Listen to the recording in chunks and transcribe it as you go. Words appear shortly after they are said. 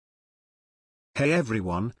Hey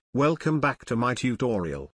everyone, welcome back to my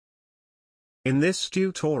tutorial. In this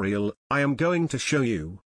tutorial, I am going to show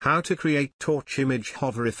you how to create torch image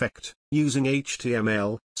hover effect using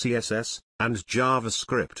HTML, CSS, and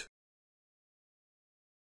JavaScript.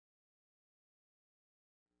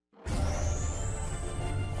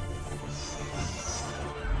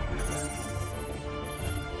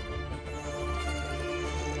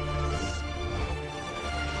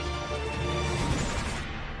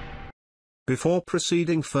 Before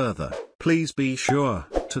proceeding further, please be sure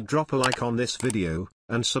to drop a like on this video,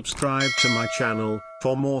 and subscribe to my channel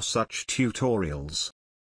for more such tutorials.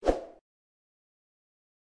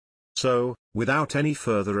 So, without any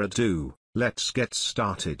further ado, let's get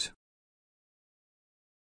started.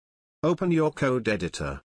 Open your code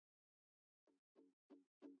editor.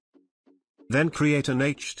 Then create an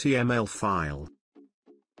HTML file.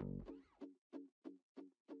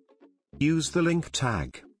 Use the link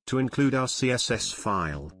tag to include our CSS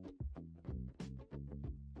file.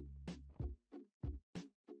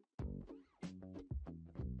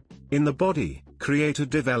 In the body, create a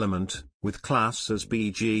div element with class as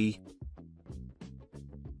BG.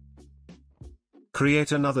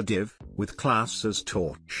 Create another div with class as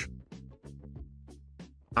torch.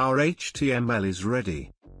 Our HTML is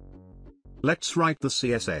ready. Let's write the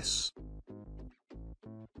CSS.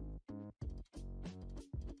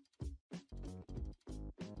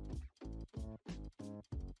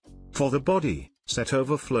 For the body, set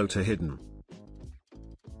overflow to hidden.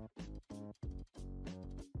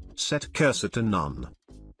 Set cursor to none.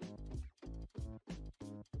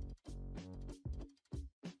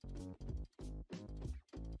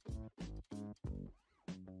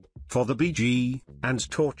 For the BG and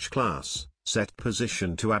torch class, set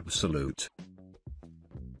position to absolute.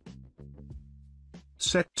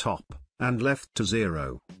 Set top and left to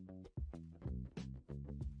 0.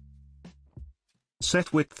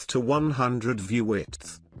 Set width to 100 view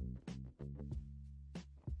width.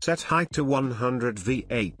 Set height to 100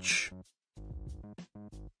 VH.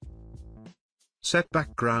 Set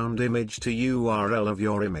background image to URL of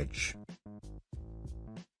your image.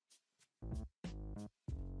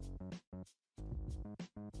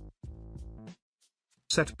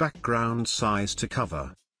 Set background size to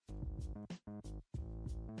cover.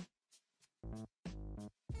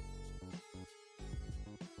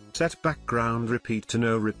 Set background repeat to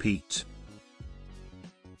no repeat.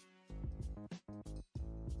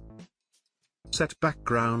 Set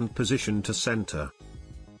background position to center.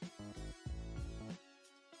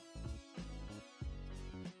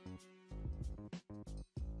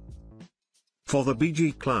 For the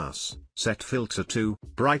BG class, set filter to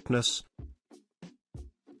brightness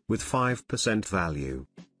with 5% value.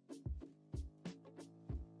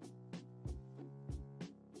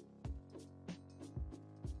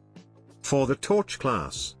 For the torch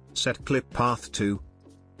class, set clip path to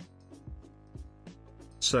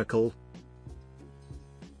circle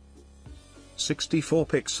 64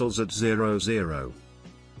 pixels at 00.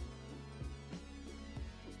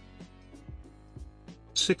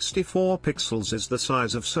 64 pixels is the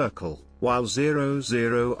size of circle, while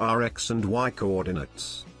 00 are x and y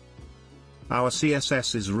coordinates. Our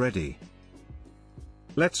CSS is ready.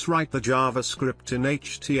 Let's write the JavaScript in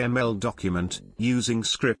HTML document, using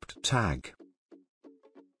script tag.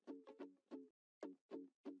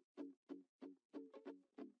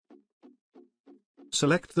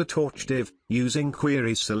 Select the torch div, using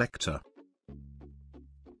query selector.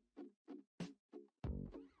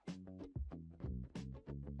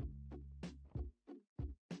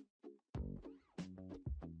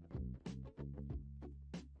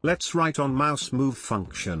 Let's write on mouse move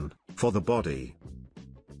function, for the body.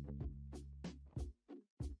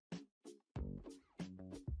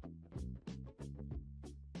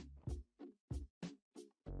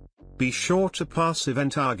 Be sure to pass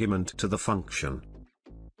event argument to the function.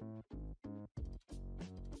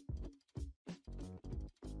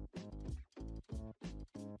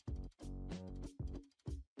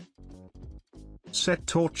 Set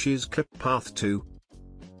torch's clip path to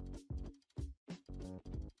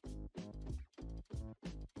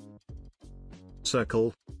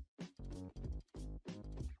circle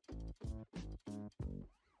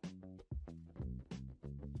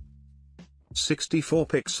 64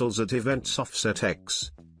 pixels at events offset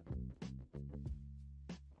x.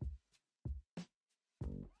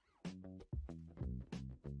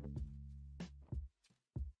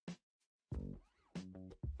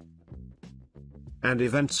 And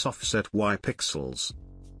events offset y pixels.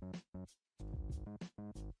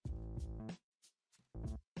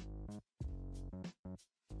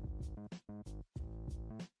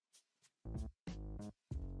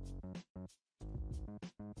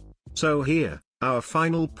 So here, our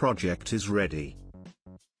final project is ready.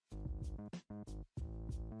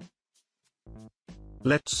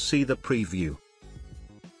 Let's see the preview.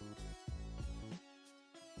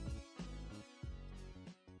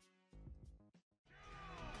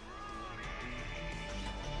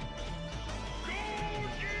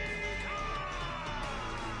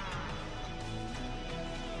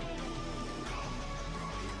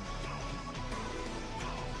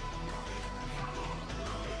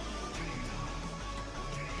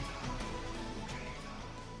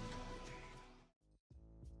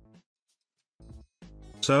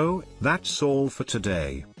 So, that's all for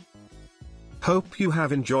today. Hope you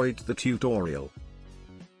have enjoyed the tutorial.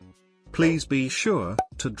 Please be sure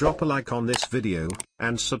to drop a like on this video,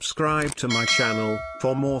 and subscribe to my channel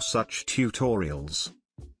for more such tutorials.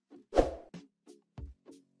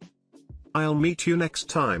 I'll meet you next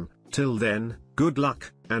time. Till then, good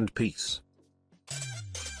luck and peace.